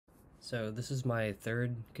So this is my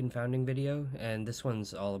third confounding video, and this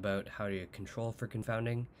one's all about how to control for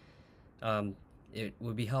confounding. It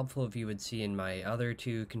would be helpful if you would see in my other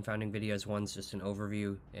two confounding videos, one's just an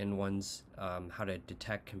overview and one's how to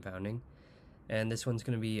detect confounding. And this one's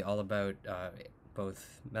going to be all about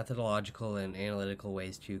both methodological and analytical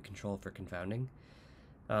ways to control for confounding.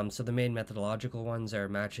 So the main methodological ones are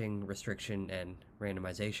matching, restriction, and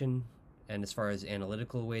randomization. And as far as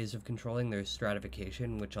analytical ways of controlling, there's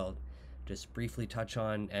stratification, which I'll just briefly touch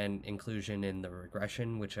on, and inclusion in the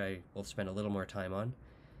regression, which I will spend a little more time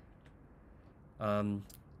on.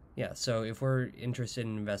 Yeah, so if we're interested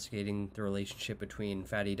in investigating the relationship between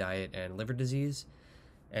fatty diet and liver disease,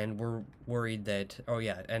 and we're worried that,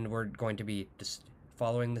 and we're going to be just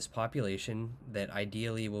following this population that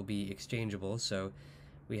ideally will be exchangeable. So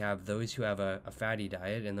we have those who have a fatty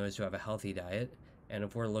diet and those who have a healthy diet. And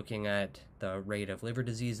if we're looking at the rate of liver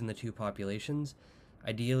disease in the two populations,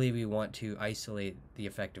 ideally we want to isolate the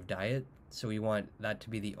effect of diet. So we want that to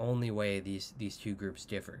be the only way these two groups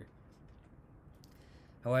differ.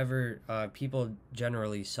 However, people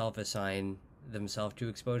generally self-assign themselves to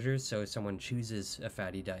exposures. So someone chooses a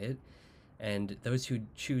fatty diet, and those who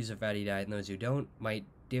choose a fatty diet and those who don't might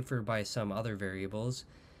differ by some other variables.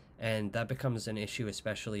 And that becomes an issue,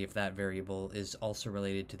 especially if that variable is also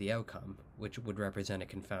related to the outcome, which would represent a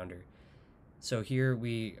confounder. So here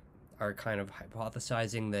we are kind of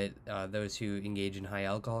hypothesizing that those who engage in high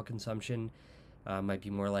alcohol consumption might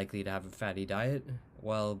be more likely to have a fatty diet.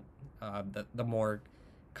 Well, the more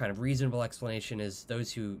kind of reasonable explanation is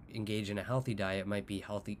those who engage in a healthy diet might be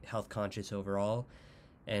health conscious overall,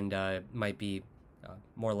 and might be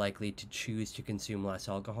more likely to choose to consume less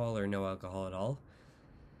alcohol or no alcohol at all.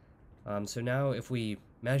 So now if we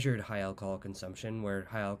measured high alcohol consumption, where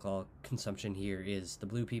high alcohol consumption here is the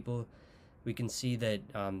blue people, we can see that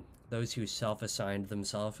those who self-assigned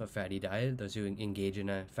themselves a fatty diet, those who engage in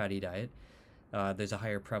a fatty diet, there's a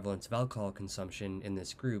higher prevalence of alcohol consumption in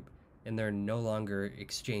this group, and they're no longer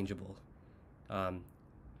exchangeable.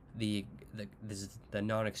 This is the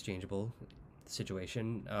non-exchangeable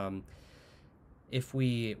situation. If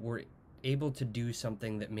we were able to do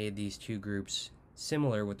something that made these two groups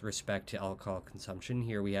similar with respect to alcohol consumption,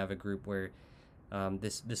 here we have a group where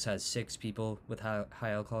this has 6 people with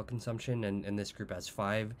high alcohol consumption, and this group has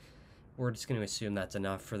 5. We're just going to assume that's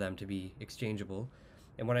enough for them to be exchangeable.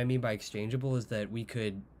 And what I mean by exchangeable is that we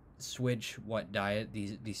could switch what diet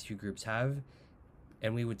these two groups have,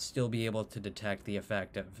 and we would still be able to detect the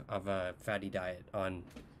effect of a fatty diet on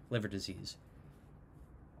liver disease.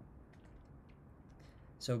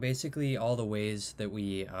 So basically all the ways that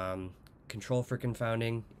we control for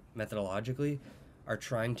confounding methodologically are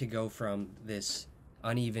trying to go from this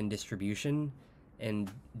uneven distribution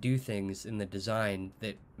and do things in the design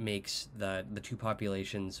that makes the two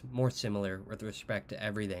populations more similar with respect to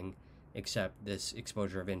everything except this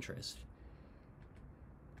exposure of interest.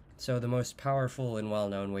 So the most powerful and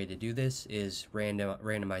well-known way to do this is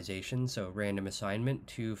randomization, so random assignment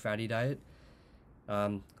to fatty diet.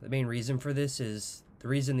 The main reason for this is the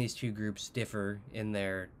reason these two groups differ in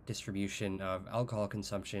their distribution of alcohol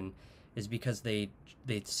consumption is because they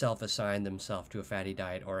self-assign themselves to a fatty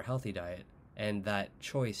diet or a healthy diet, and that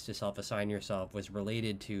choice to self-assign yourself was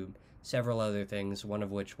related to several other things, one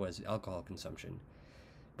of which was alcohol consumption.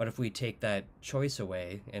 But if we take that choice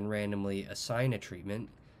away and randomly assign a treatment,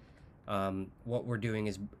 what we're doing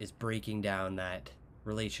is breaking down that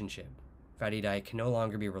relationship. Fatty diet can no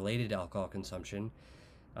longer be related to alcohol consumption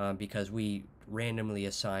because we randomly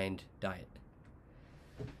assigned diet.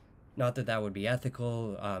 Not that that would be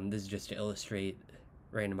ethical, this is just to illustrate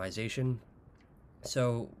randomization.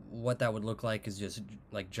 So what that would look like is just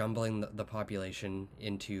like jumbling the population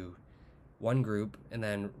into one group and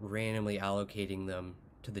then randomly allocating them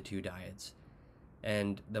to the two diets.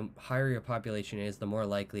 And the higher your population is, the more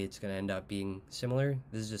likely it's going to end up being similar.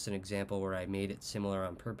 This is just an example where I made it similar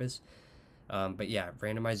on purpose. But yeah,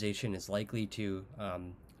 randomization is likely to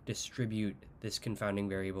distribute this confounding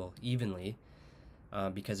variable evenly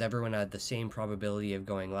because everyone had the same probability of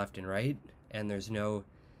going left and right, and there's no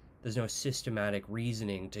systematic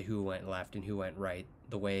reasoning to who went left and who went right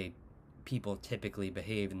the way people typically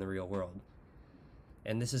behave in the real world.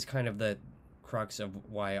 And this is kind of the crux of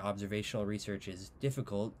why observational research is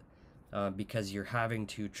difficult, because you're having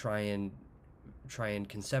to try and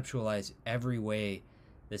conceptualize every way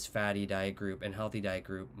this fatty diet group and healthy diet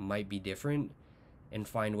group might be different and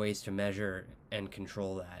find ways to measure and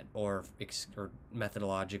control that or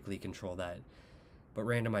methodologically control that. But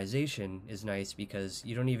randomization is nice because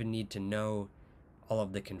you don't even need to know all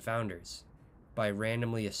of the confounders. By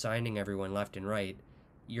randomly assigning everyone left and right,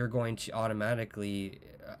 you're going to automatically,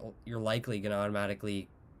 you're likely going to automatically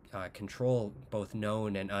control both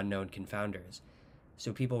known and unknown confounders.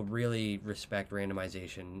 So people really respect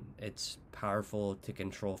randomization. It's powerful to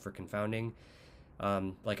control for confounding.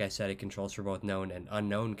 Like I said, it controls for both known and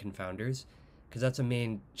unknown confounders, because that's a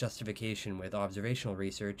main justification with observational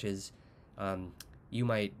research is you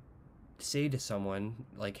might say to someone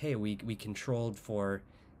like, hey, we controlled for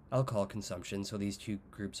alcohol consumption, so these two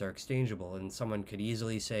groups are exchangeable, and someone could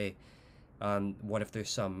easily say, what if there's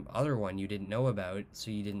some other one you didn't know about,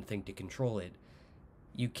 so you didn't think to control it?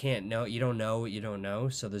 You can't know, you don't know what you don't know,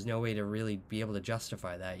 so there's no way to really be able to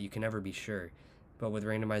justify that. You can never be sure. But with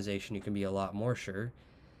randomization, you can be a lot more sure.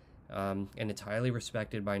 And it's highly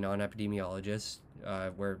respected by non-epidemiologists,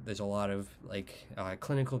 where there's a lot of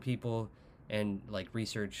clinical people and like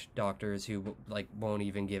research doctors who like won't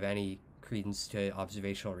even give any credence to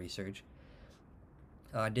observational research.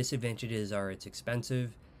 Disadvantages are it's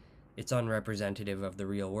expensive, it's unrepresentative of the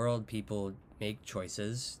real world. People make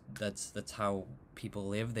choices. That's how people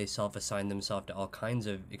live. They self-assign themselves to all kinds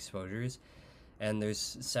of exposures, and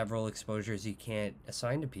there's several exposures you can't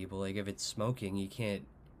assign to people. Like if it's smoking, you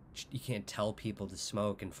can't tell people to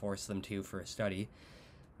smoke and force them to for a study.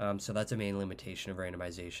 So that's a main limitation of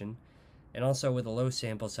randomization. And also with a low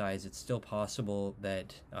sample size, it's still possible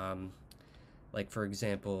that, like for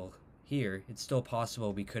example here, it's still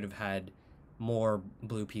possible we could have had more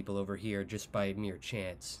blue people over here just by mere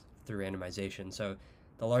chance through randomization. So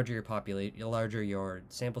the larger your population, the larger your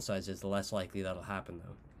sample size is, the less likely that'll happen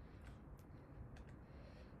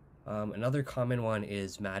though. Another common one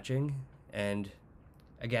is matching, and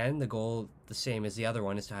again, the goal, the same as the other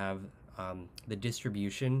one, is to have the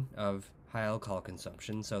distribution of high alcohol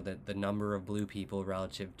consumption, so that the number of blue people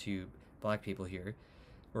relative to black people here,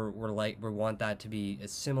 we want that to be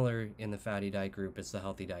as similar in the fatty diet group as the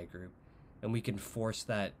healthy diet group, and we can force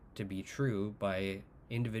that to be true by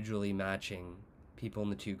individually matching people in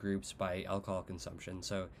the two groups by alcohol consumption.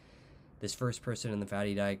 So this first person in the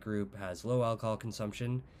fatty diet group has low alcohol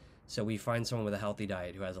consumption, so we find someone with a healthy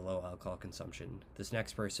diet who has a low alcohol consumption. This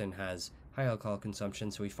next person has high alcohol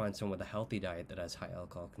consumption, so we find someone with a healthy diet that has high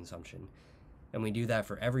alcohol consumption. And we do that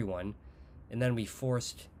for everyone, and then we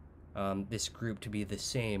forced this group to be the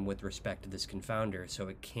same with respect to this confounder, so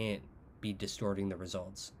it can't be distorting the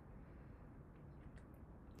results.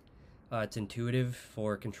 It's intuitive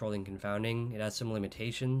for controlling confounding. It has some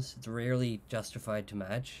limitations. It's rarely justified to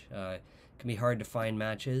match. It can be hard to find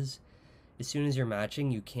matches. As soon as you're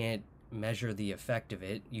matching, you can't measure the effect of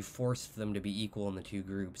it. You force them to be equal in the two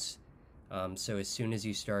groups. So as soon as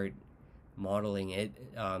you start modeling it,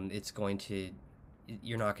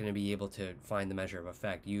 you're not going to be able to find the measure of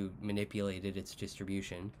effect. You manipulated its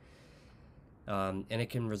distribution. And it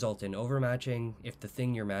can result in overmatching. If the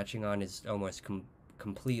thing you're matching on is almost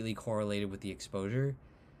completely correlated with the exposure,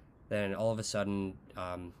 then all of a sudden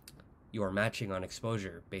you are matching on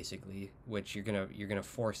exposure, basically, which you're gonna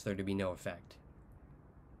force there to be no effect.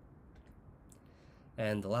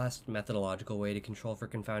 And the last methodological way to control for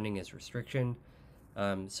confounding is restriction.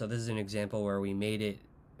 So this is an example where we made it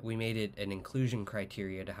an inclusion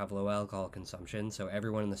criteria to have low alcohol consumption, so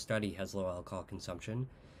everyone in the study has low alcohol consumption,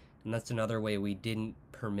 and that's another way we didn't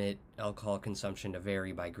permit alcohol consumption to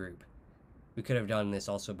vary by group. We could have done this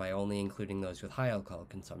also by only including those with high alcohol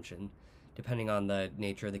consumption. Depending on the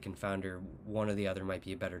nature of the confounder, one or the other might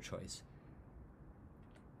be a better choice.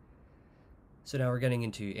 So now we're getting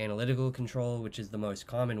into analytical control, which is the most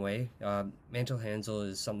common way. Mantel-Hansel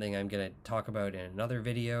is something I'm going to talk about in another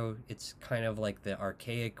video. It's kind of like the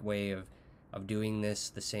archaic way of doing this,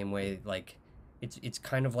 the same way, like, it's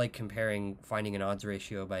kind of like finding an odds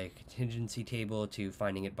ratio by a contingency table to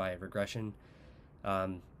finding it by a regression.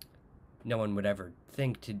 No one would ever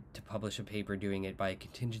think to publish a paper doing it by a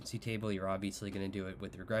contingency table. You're obviously going to do it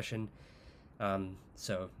with regression.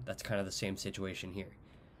 So that's kind of the same situation here.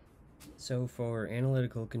 So for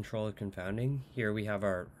analytical control of confounding, here we have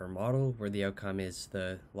our model where the outcome is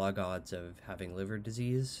the log odds of having liver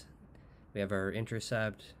disease. We have our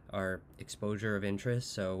intercept, our exposure of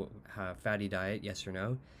interest, so fatty diet, yes or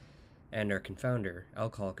no, and our confounder,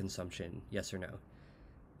 alcohol consumption, yes or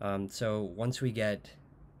no. So once we get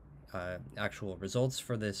actual results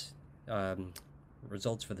for this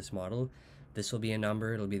model, this will be a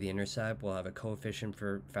number. It'll be the intercept. We'll have a coefficient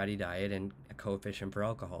for fatty diet and a coefficient for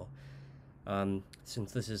alcohol.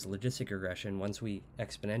 Since this is logistic regression, once we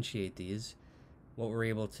exponentiate these, what we're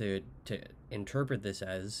able to interpret this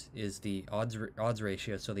as is the odds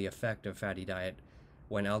ratio, so the effect of fatty diet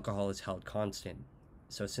when alcohol is held constant.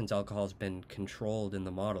 So since alcohol has been controlled in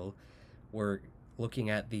the model, we're looking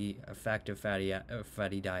at the effect of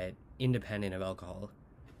fatty diet independent of alcohol.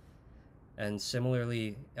 And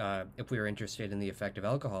similarly, if we were interested in the effect of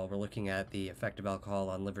alcohol, we're looking at the effect of alcohol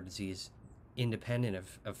on liver disease independent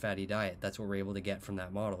of fatty diet. That's what we're able to get from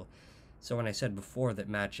that model. So when I said before that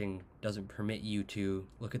matching doesn't permit you to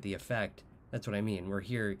look at the effect, that's what I mean. We're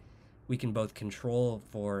here, we can both control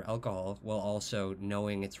for alcohol while also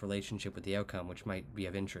knowing its relationship with the outcome, which might be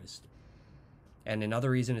of interest. And another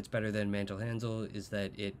reason it's better than Mantel-Hansel is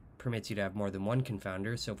that it permits you to have more than one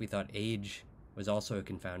confounder. So if we thought age was also a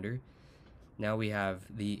confounder, now we have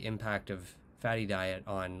the impact of fatty diet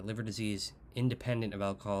on liver disease independent of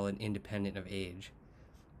alcohol and independent of age.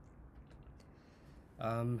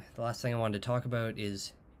 The last thing I wanted to talk about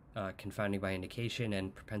is confounding by indication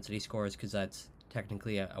and propensity scores, because that's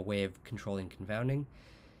technically a way of controlling confounding.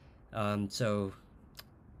 So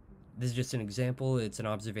this is just an example. It's an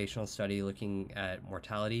observational study looking at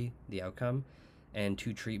mortality, the outcome, and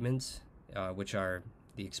two treatments, which are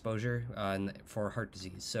the exposure for heart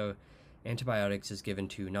disease. So antibiotics is given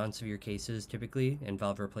to non-severe cases typically, and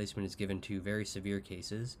valve replacement is given to very severe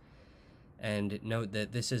cases. And note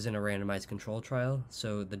that this isn't a randomized control trial,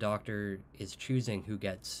 so the doctor is choosing who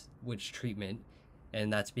gets which treatment,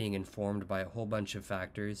 and that's being informed by a whole bunch of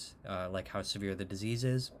factors, like how severe the disease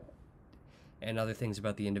is, and other things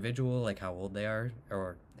about the individual, like how old they are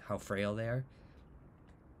or how frail they are.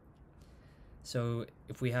 So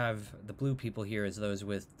if we have the blue people here as those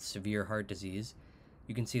with severe heart disease,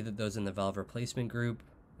 you can see that those in the valve replacement group,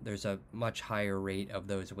 there's a much higher rate of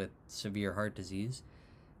those with severe heart disease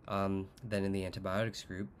than in the antibiotics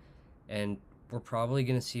group. And we're probably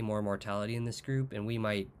going to see more mortality in this group, and we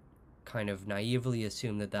might kind of naively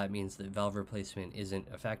assume that that means that valve replacement isn't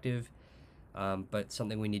effective. But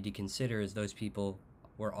something we need to consider is those people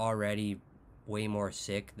were already way more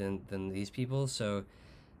sick than these people, so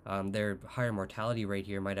their higher mortality rate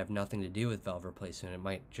here might have nothing to do with valve replacement. It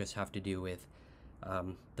might just have to do with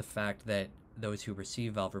the fact that those who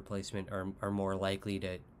receive valve replacement are more likely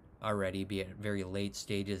to already be at very late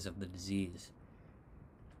stages of the disease.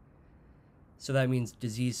 So that means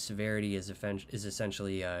disease severity is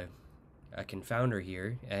essentially a confounder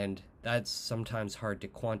here, and that's sometimes hard to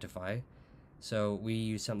quantify. So we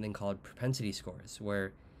use something called propensity scores,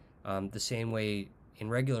 where the same way in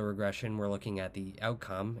regular regression we're looking at the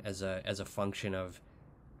outcome as a function of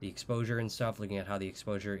the exposure and stuff, looking at how the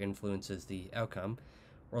exposure influences the outcome.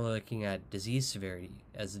 We're looking at disease severity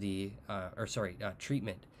as the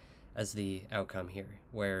treatment as the outcome here,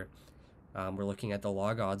 where we're looking at the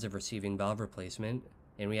log odds of receiving valve replacement,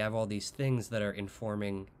 and we have all these things that are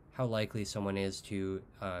informing how likely someone is to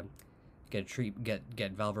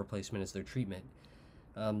get valve replacement as their treatment.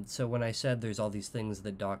 So when I said there's all these things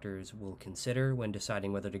that doctors will consider when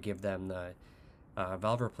deciding whether to give them the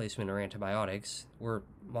valve replacement or antibiotics, we're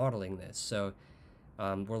modeling this. So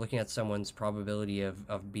we're looking at someone's probability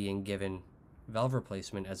of being given valve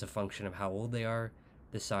replacement as a function of how old they are,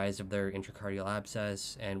 the size of their intracardial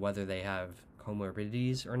abscess, and whether they have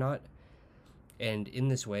comorbidities or not. And in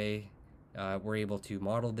this way, we're able to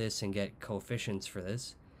model this and get coefficients for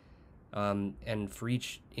this. And for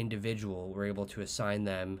each individual, we're able to assign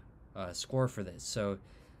them a score for this. So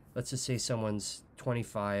let's just say someone's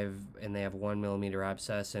 25 and they have 1 millimeter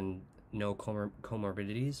abscess and no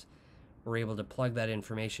comorbidities. We're able to plug that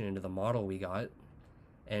information into the model we got,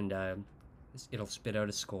 and it'll spit out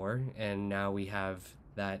a score, and now we have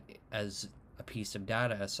that as a piece of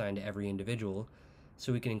data assigned to every individual,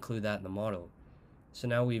 so we can include that in the model. So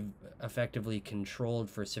now we've effectively controlled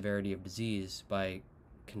for severity of disease by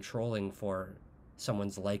controlling for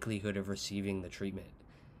someone's likelihood of receiving the treatment.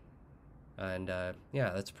 And yeah,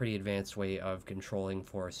 that's a pretty advanced way of controlling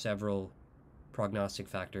for several prognostic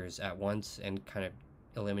factors at once and kind of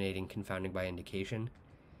eliminating confounding by indication.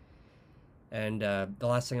 And the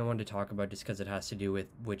last thing I wanted to talk about, just because it has to do with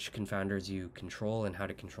which confounders you control and how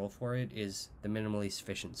to control for it, is the minimally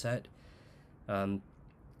sufficient set.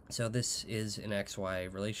 So this is an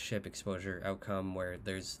XY relationship exposure outcome where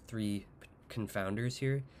there's three confounders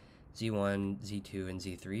here, Z1, Z2, and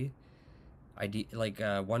Z3.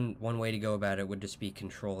 One way to go about it would just be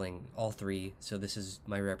controlling all three. So this is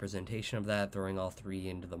my representation of that, throwing all three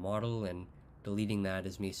into the model, and deleting that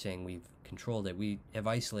is me saying we've controlled it. We have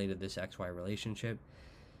isolated this XY relationship,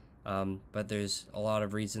 but there's a lot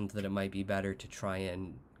of reasons that it might be better to try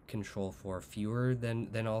and control for fewer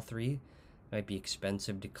than all three. It might be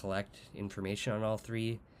expensive to collect information on all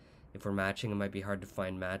three. If we're matching, it might be hard to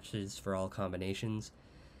find matches for all combinations.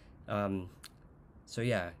 So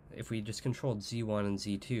yeah, if we just controlled Z1 and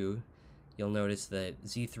Z2, you'll notice that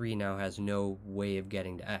Z3 now has no way of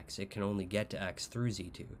getting to X. It can only get to X through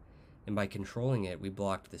Z2. And by controlling it, we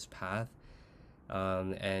blocked this path,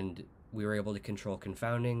 and we were able to control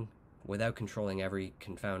confounding. without controlling every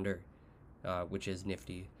confounder, which is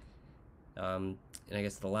nifty. And I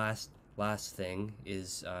guess the last thing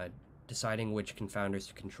is deciding which confounders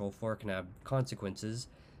to control for can have consequences,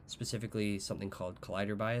 specifically something called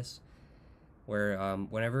collider bias, where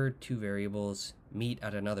whenever two variables meet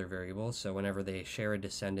at another variable, so whenever they share a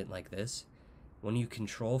descendant like this, when you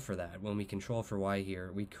control for that, when we control for y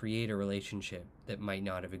here, we create a relationship that might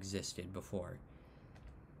not have existed before.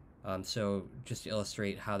 So just to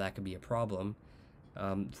illustrate how that could be a problem,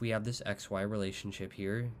 if we have this xy relationship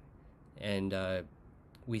here, and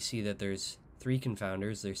we see that there's three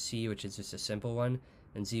confounders. There's C, which is just a simple one,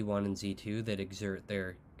 and Z1 and Z2 that exert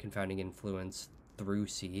their confounding influence through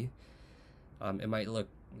C. It might look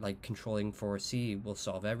like controlling for C will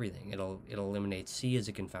solve everything. It'll eliminate C as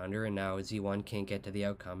a confounder, and now Z1 can't get to the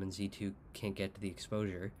outcome and Z2 can't get to the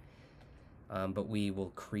exposure. But we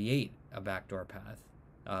will create a backdoor path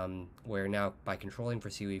where now by controlling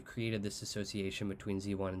for C, we've created this association between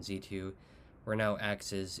Z1 and Z2, where now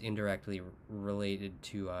X is indirectly related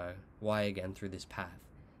to Y again through this path,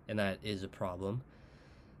 and that is a problem.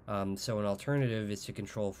 So an alternative is to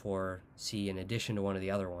control for C in addition to one of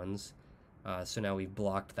the other ones. So now we've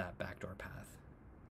blocked that backdoor path.